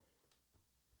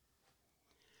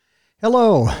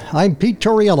Hello, I'm Pete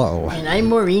Torriello. And I'm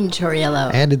Maureen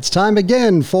Torriello. And it's time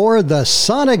again for the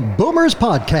Sonic Boomers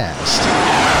Podcast.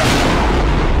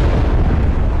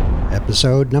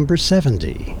 Episode number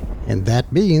 70. And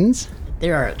that means...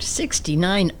 there are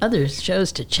 69 other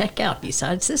shows to check out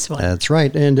besides this one. That's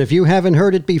right. And if you haven't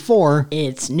heard it before...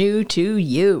 it's new to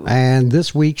you. And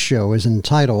this week's show is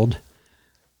entitled,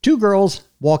 Two Girls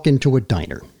Walk into a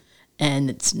Diner.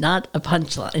 And it's not a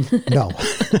punchline. No.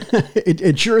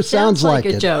 It sure sounds like a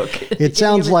it. joke. It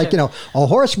sounds like, a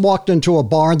horse walked into a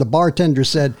bar and the bartender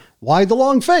said, "Why the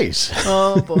long face?"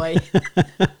 Oh, boy.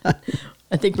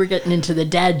 I think we're getting into the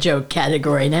dad joke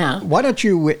category now. Why don't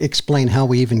you explain how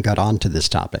we even got onto this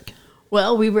topic?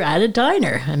 Well, we were at a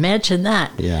diner. Imagine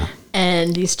that. Yeah.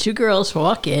 And these two girls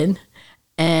walk in,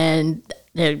 and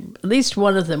at least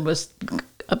one of them was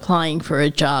applying for a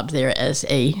job there as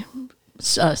a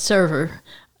server.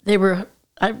 They were,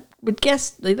 I would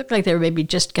guess, they looked like they were maybe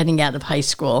just getting out of high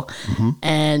school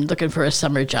and looking for a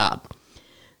summer job.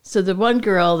 So the one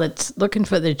girl that's looking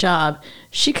for the job,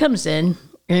 she comes in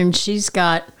and she's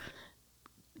got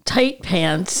tight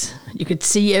pants. You could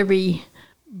see every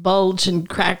bulge and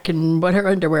crack and what her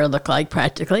underwear looked like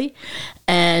practically.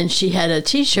 And she had a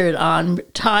t-shirt on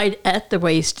tied at the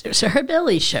waist, so her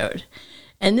belly showed.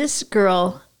 And this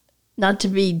girl, not to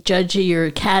be judgy or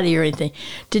catty or anything,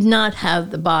 did not have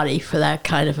the body for that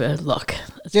kind of a look.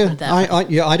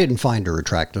 I didn't find her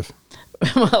attractive.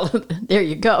 Well, there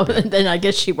you go. Then I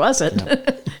guess she wasn't.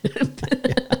 Yeah.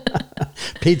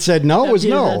 Pete said no was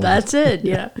no. That's it.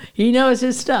 Yeah, he knows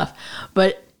his stuff.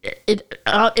 But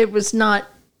it was not,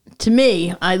 to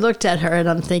me, I looked at her and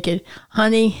I'm thinking,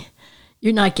 honey,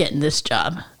 you're not getting this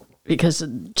job because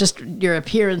of just your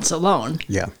appearance alone.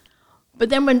 Yeah. But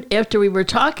then after we were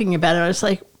talking about it, I was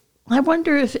like, I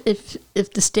wonder if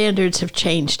the standards have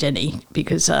changed any,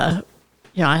 because I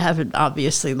haven't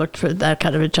obviously looked for that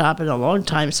kind of a job in a long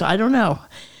time, so I don't know.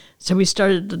 So we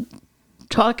started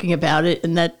talking about it,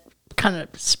 and that kind of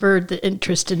spurred the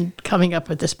interest in coming up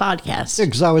with this podcast.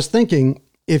 Because I was thinking,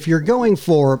 if you're going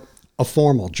for a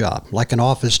formal job, like an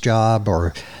office job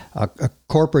or a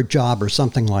corporate job or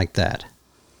something like that,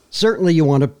 certainly you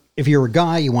want to. If you're a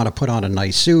guy, you want to put on a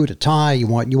nice suit, a tie. You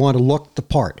want to look the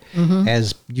part. Mm-hmm.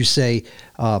 As you say,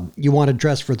 you want to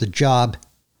dress for the job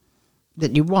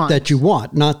that you want,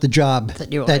 not the job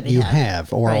that you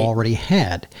have or right. already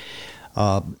had,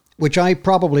 which I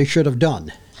probably should have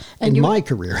done in my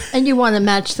career. And you want to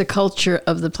match the culture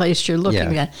of the place you're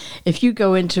looking at. If you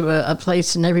go into a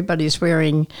place and everybody's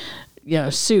wearing,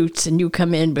 suits, and you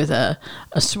come in with a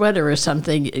sweater or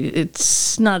something,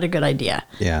 it's not a good idea.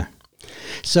 Yeah.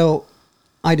 So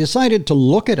I decided to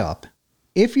look it up.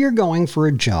 If you're going for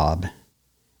a job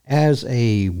as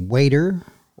a waiter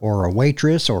or a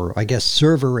waitress, or I guess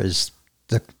server is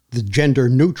the gender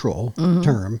neutral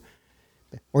term,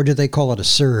 or do they call it a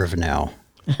serve now?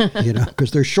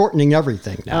 Because they're shortening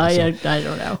everything now. I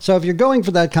don't know. So if you're going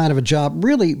for that kind of a job,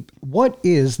 really, what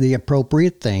is the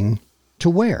appropriate thing to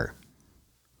wear?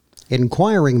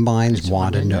 Inquiring minds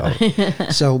want to know.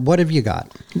 So what have you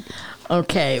got?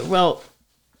 Okay, well,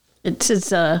 it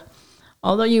says,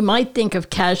 although you might think of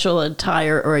casual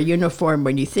attire or a uniform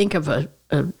when you think of a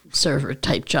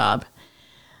server-type job,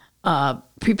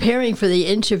 preparing for the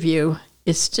interview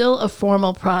is still a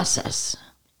formal process,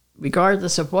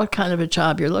 regardless of what kind of a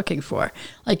job you're looking for.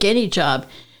 Like any job,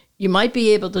 you might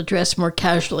be able to dress more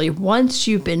casually once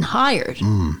you've been hired.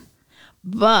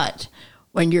 But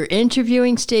when you're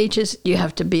interviewing stages, you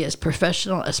have to be as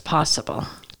professional as possible.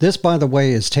 This, by the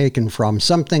way, is taken from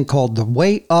something called the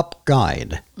Way Up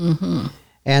Guide. Mm-hmm.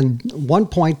 And one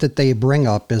point that they bring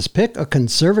up is pick a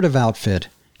conservative outfit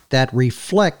that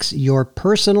reflects your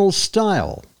personal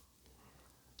style.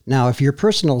 Now, if your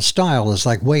personal style is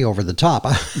like way over the top,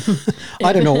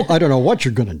 I don't know what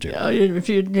you're going to do. If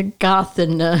you're goth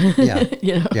and,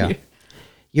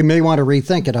 You may want to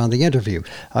rethink it on the interview.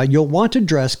 You'll want to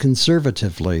dress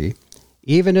conservatively,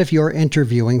 even if you're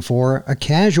interviewing for a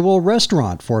casual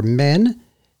restaurant. For men,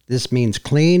 this means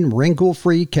clean,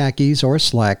 wrinkle-free khakis or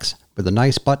slacks with a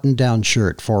nice button-down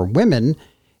shirt. For women,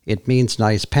 it means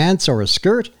nice pants or a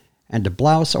skirt and a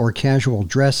blouse or casual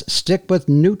dress. Stick with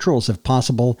neutrals if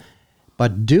possible,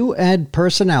 but do add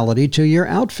personality to your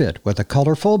outfit with a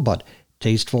colorful but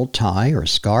tasteful tie or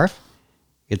scarf.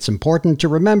 It's important to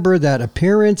remember that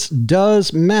appearance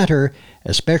does matter,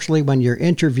 especially when you're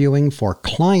interviewing for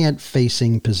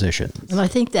client-facing positions. And I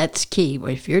think that's key.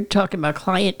 If you're talking about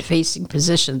client-facing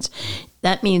positions,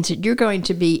 that means that you're going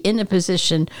to be in a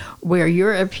position where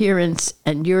your appearance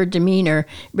and your demeanor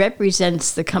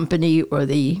represents the company or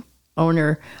the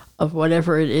owner of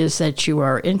whatever it is that you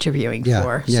are interviewing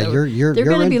for. Yeah, So you're they're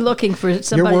going to be in- looking for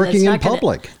somebody you're working that's in not gonna-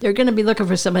 public. They're going to be looking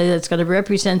for somebody that's going to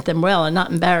represent them well and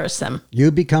not embarrass them.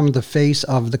 You become the face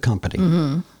of the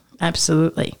company.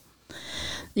 Absolutely.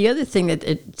 The other thing that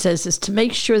it says is to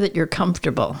make sure that you're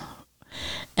comfortable.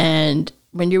 And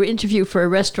when you interview for a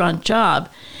restaurant job,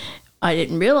 I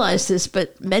didn't realize this,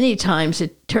 but many times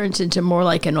it turns into more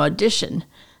like an audition.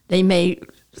 They may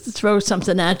throw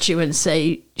something at you and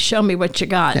say, "Show me what you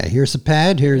got." Yeah, here's a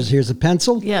pad, here's a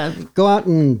pencil. Yeah. Go out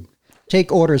and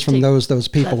take orders from those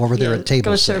people over there Yeah, at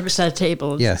table go 6. service that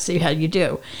table and Yeah. see how you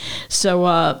do.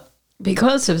 So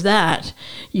because of that,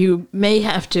 you may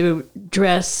have to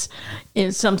dress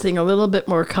in something a little bit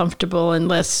more comfortable and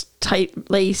less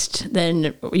tight-laced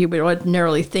than you would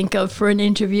ordinarily think of for an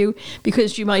interview,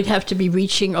 because you might have to be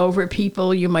reaching over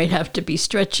people, you might have to be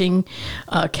stretching,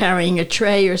 carrying a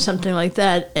tray or something like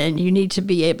that, and you need to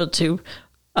be able to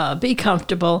be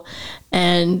comfortable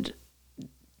and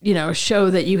show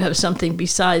that you have something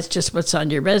besides just what's on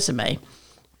your resume.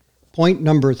 Point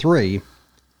number 3,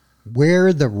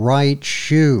 wear the right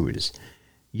shoes.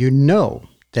 You know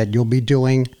that you'll be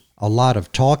doing a lot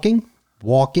of talking,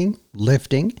 walking,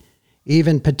 lifting,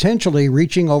 even potentially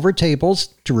reaching over tables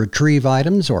to retrieve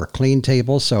items or clean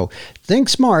tables. So think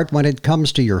smart when it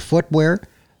comes to your footwear.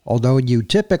 Although you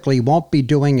typically won't be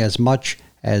doing as much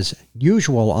as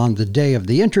usual on the day of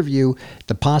the interview,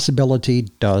 the possibility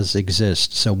does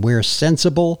exist. So wear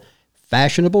sensible,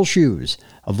 fashionable shoes.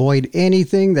 Avoid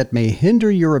anything that may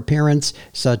hinder your appearance,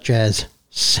 such as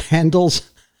sandals.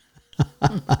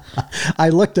 I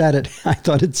looked at it. I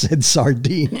thought it said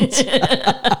sardines.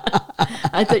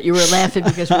 I thought you were laughing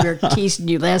because we were teasing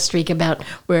you last week about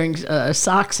wearing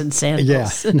socks and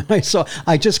sandals. Yeah. No,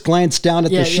 I just glanced down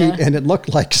at Yeah, the sheet yeah. and it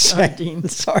looked like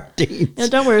Sardines. sardines. Yeah,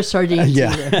 don't wear sardines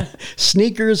Yeah. either.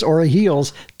 Sneakers or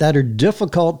heels that are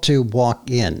difficult to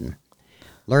walk in.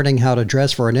 Learning how to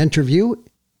dress for an interview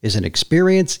is an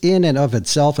experience in and of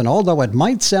itself, and although it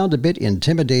might sound a bit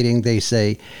intimidating, they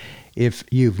say, if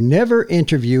you've never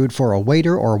interviewed for a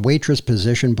waiter or waitress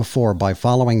position before, by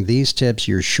following these tips,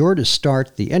 you're sure to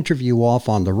start the interview off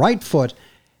on the right foot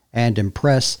and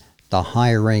impress the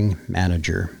hiring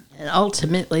manager. And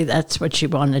ultimately, that's what you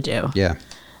want to do. Yeah.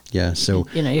 Yeah. So,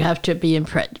 You have to be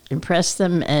impress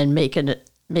them and make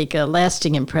a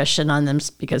lasting impression on them,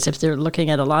 because if they're looking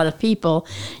at a lot of people,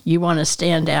 you want to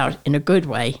stand out in a good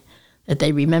way, that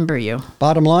they remember you.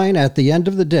 bottom line, at the end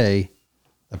of the day,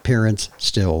 appearance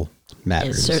still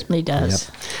matters. It certainly does.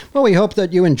 Yep. Well, we hope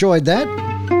that you enjoyed that.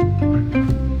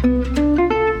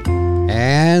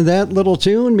 And that little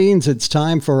tune means it's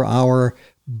time for our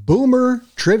Boomer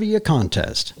Trivia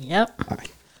Contest. Yep.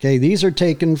 Okay, these are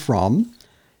taken from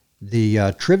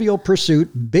the Trivial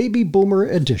Pursuit Baby Boomer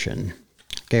Edition.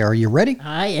 Okay, are you ready?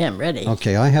 I am ready.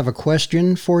 Okay, I have a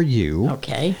question for you.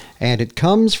 Okay. And it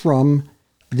comes from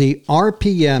the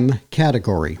RPM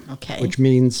category. Okay. Which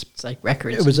means It's like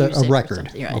records. it was a music or record.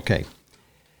 something, right? Okay.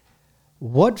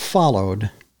 What followed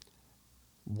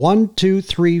 1, 2,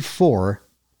 3, 4,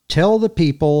 tell the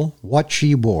people what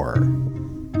she wore?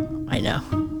 I know.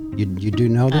 You do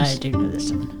know I this? do know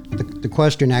this one. The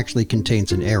question actually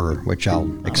contains an error, which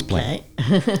I'll explain.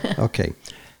 Okay. Okay.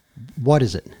 What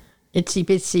is it? Itsy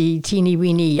bitsy teeny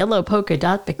weeny yellow polka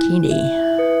dot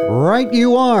bikini. Right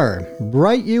you are.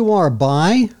 Right you are.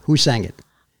 By who sang it?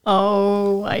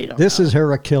 Oh, I don't This know. is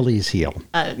her Achilles heel.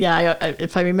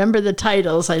 If I remember the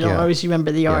titles, I don't Yeah. always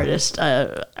remember the artist.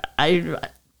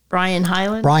 Brian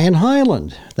Hyland. Brian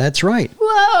Hyland. That's right.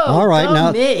 Whoa! All right. go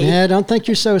Now, me. yeah, don't think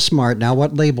you're so smart. Now,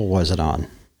 what label was it on?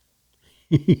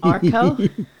 Arco.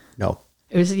 No,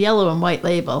 It was a yellow and white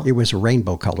label. it was a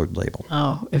rainbow colored label.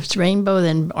 Oh, if it's rainbow,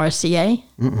 then RCA.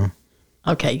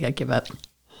 Okay, I give up.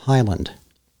 Highland.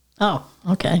 Oh,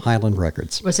 okay. Highland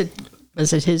Records. Was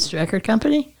it his record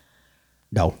company?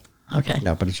 No. Okay.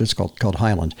 No, but it's just called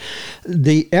Highland.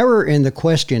 The error in the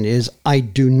question is, I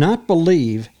do not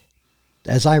believe,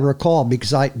 as I recall,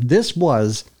 because this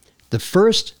was the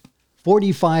first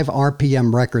 45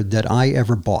 RPM record that I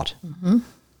ever bought.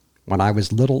 When I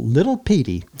was little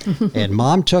Petey, and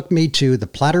Mom took me to the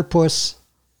Platypus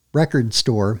record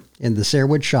store in the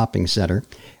Sayrewood Shopping Center,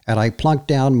 and I plunked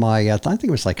down my, I think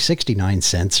it was like 69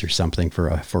 cents or something for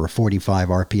a 45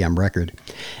 RPM record,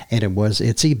 and it was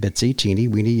Itsy Bitsy Teeny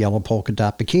Weeny Yellow Polka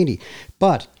Dot Bikini.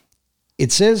 But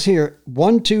it says here,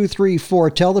 1, 2, 3, 4,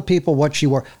 tell the people what she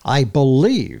wore. I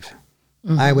believe,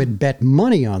 I would bet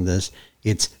money on this,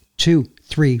 it's 2,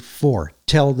 3, 4,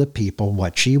 tell the people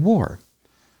what she wore.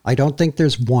 I don't think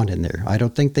there's 1 in there. I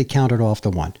don't think they counted off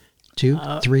the 1. 2,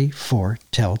 3, 4,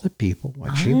 tell the people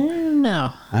what she wore. don't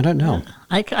know. I don't know.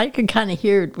 I could kind of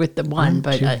hear it with the one,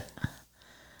 but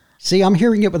See, I'm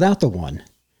hearing it without the one.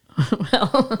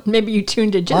 well, maybe you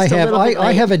tuned it just a little bit late.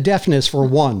 I have a deafness for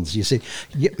ones, you see.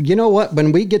 You know what?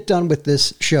 When we get done with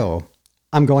this show,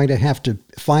 I'm going to have to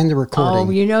find the recording.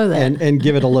 Oh, you know that. And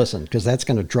give it a listen, because that's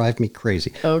going to drive me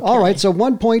crazy. Okay. All right, so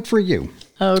 1 point for you.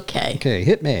 Okay. Okay,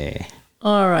 hit me.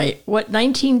 All right. What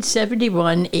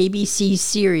 1971 ABC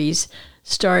series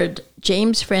starred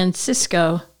James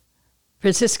Franciscus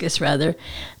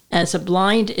as a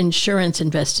blind insurance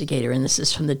investigator? And this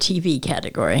is from the TV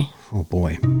category. Oh,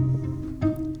 boy.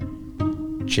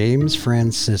 James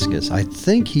Franciscus. I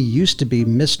think he used to be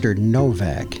Mr.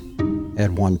 Novak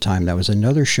at one time. That was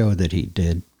another show that he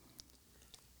did.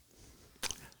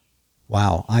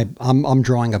 Wow. I'm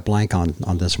drawing a blank on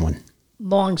this one.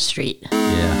 Longstreet.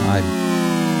 Yeah,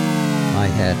 I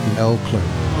had no clue.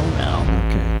 Oh, well.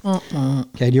 Okay.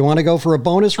 Okay, do you want to go for a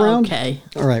bonus round? Okay.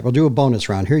 All right, we'll do a bonus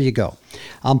round. Here you go.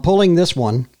 I'm pulling this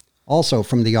one also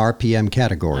from the RPM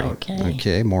category. Okay.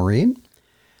 Okay, Maureen.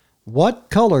 What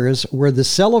colors were the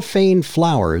cellophane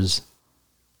flowers?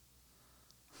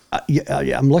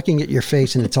 I'm looking at your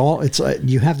face, and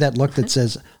you have that look that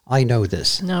says, I know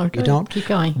this. No, you don't? Keep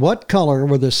going. What color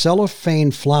were the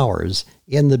cellophane flowers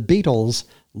in the Beatles'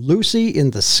 Lucy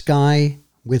in the Sky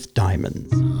with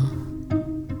Diamonds?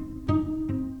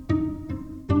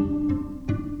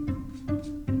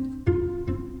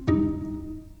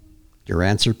 Your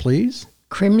answer, please.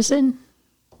 Crimson?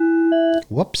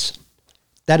 Whoops.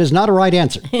 That is not a right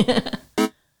answer. Okay.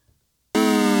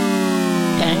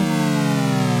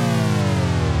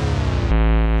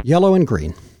 Yellow and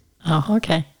green. Oh,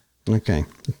 okay. Okay.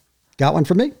 Got one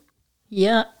for me?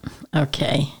 Yeah.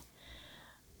 Okay.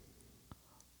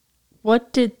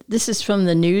 This is from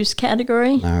the news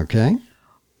category. Okay.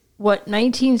 What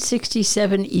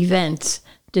 1967 events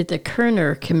did the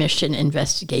Kerner Commission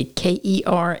investigate?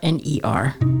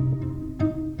 Kerner.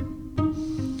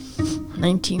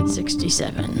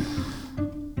 1967.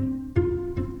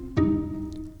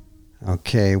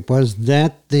 Okay. Was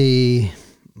that the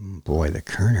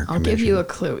Kerner Commission? I'll give you a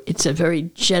clue. It's a very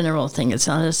general thing. It's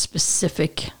not a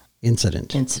specific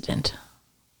incident.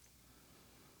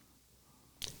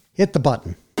 Hit the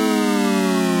button.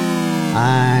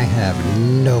 I have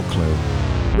no clue.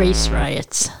 Race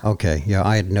riots. Okay. Yeah,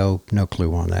 I had no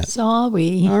clue on that.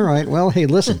 Sorry. All right. Well, hey,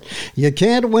 listen, you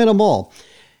can't win them all.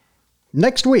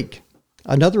 Next week,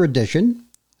 another edition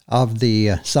of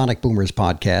the Sonic Boomers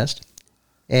podcast.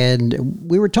 And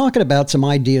we were talking about some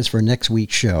ideas for next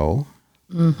week's show.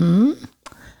 Mm-hmm.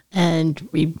 And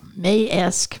we may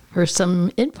ask for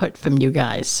some input from you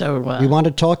guys. So we want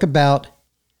to talk about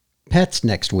pets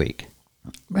next week.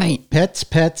 Right. Pets.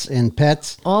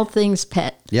 All things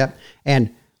pet. Yep.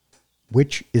 And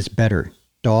which is better,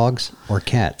 dogs or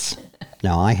cats?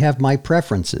 Now, I have my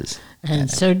preferences.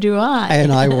 And so do I.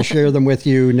 And I will share them with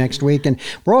you next week. And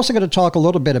we're also going to talk a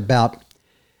little bit about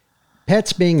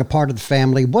pets being a part of the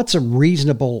family. What's a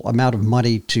reasonable amount of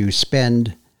money to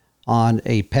spend on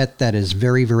a pet that is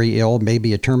very, very ill,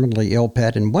 maybe a terminally ill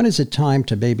pet? And when is it time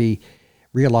to maybe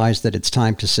realize that it's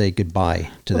time to say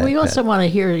goodbye to that pet? We also want to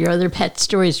hear your other pet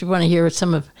stories. We want to hear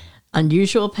some of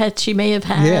unusual pets you may have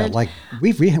had. Yeah, like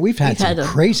we've had some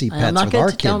crazy pets with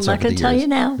our kids. I'm not going to tell you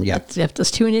now. Yeah. You have to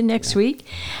tune in next week.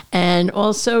 And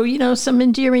also, some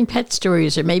endearing pet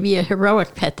stories, or maybe a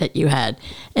heroic pet that you had.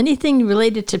 Anything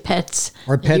related to pets.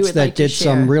 Or pets that did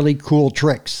some really cool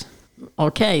tricks.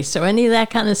 Okay, so any of that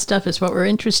kind of stuff is what we're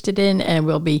interested in, and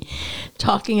we'll be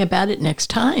talking about it next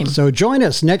time. So join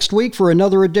us next week for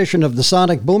another edition of the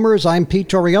Sonic Boomers. I'm Pete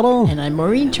Torriello. And I'm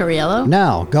Maureen Torriello.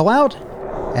 Now, go out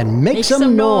and make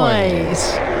some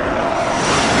noise.